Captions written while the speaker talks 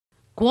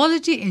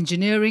Kwality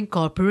Engineering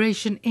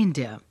Corporation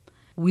India.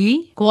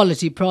 We,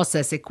 Kwality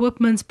Process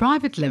Equipments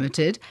Private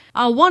Limited,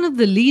 are one of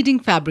the leading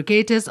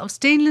fabricators of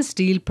stainless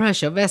steel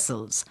pressure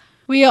vessels.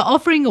 We are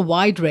offering a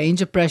wide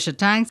range of pressure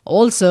tanks,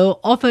 also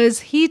offers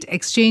heat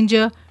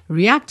exchanger,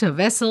 reactor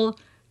vessel,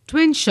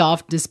 twin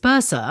shaft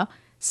disperser,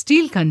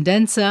 steel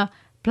condenser,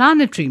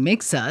 planetary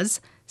mixers,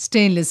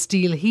 stainless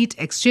steel heat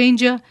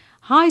exchanger,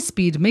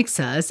 high-speed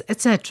mixers,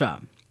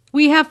 etc.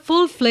 We have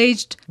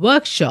full-fledged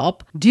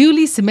workshop,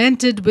 duly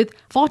cemented with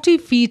 40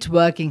 feet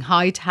working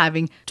height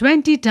having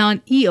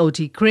 20-ton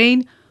EOT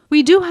crane.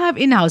 We do have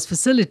in-house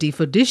facility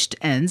for dished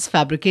ends,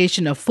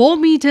 fabrication of 4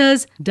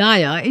 meters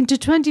dia into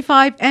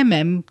 25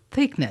 mm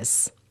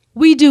thickness.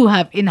 We do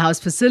have in-house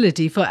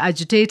facility for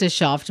agitator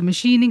shaft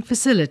machining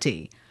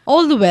facility.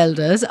 All the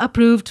welders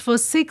approved for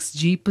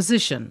 6G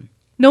position.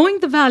 Knowing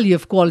the value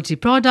of quality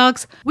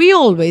products, we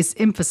always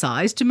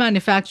emphasize to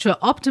manufacture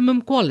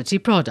optimum quality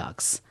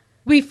products.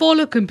 We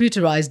follow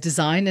computerized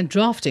design and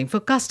drafting for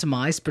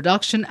customized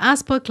production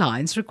as per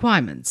client's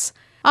requirements.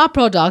 Our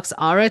products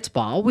are at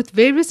par with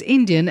various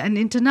Indian and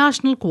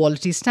international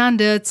quality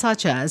standards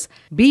such as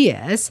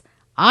BS,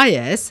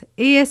 IS,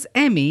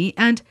 ASME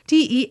and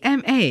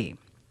TEMA.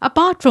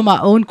 Apart from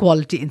our own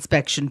quality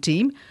inspection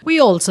team, we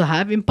also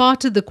have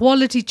imparted the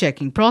quality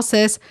checking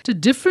process to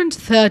different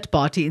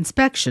third-party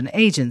inspection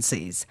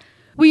agencies.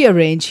 We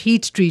arrange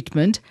heat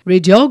treatment,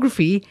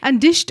 radiography and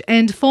dished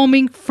end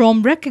forming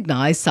from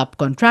recognized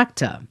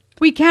subcontractor.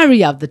 We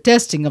carry out the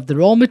testing of the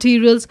raw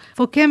materials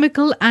for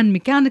chemical and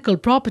mechanical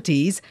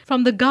properties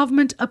from the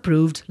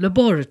government-approved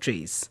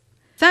laboratories.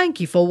 Thank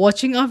you for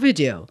watching our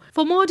video.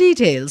 For more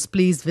details,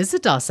 please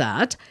visit us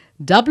at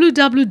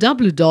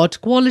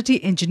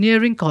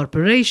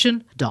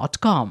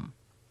www.qualityengineeringcorporation.com.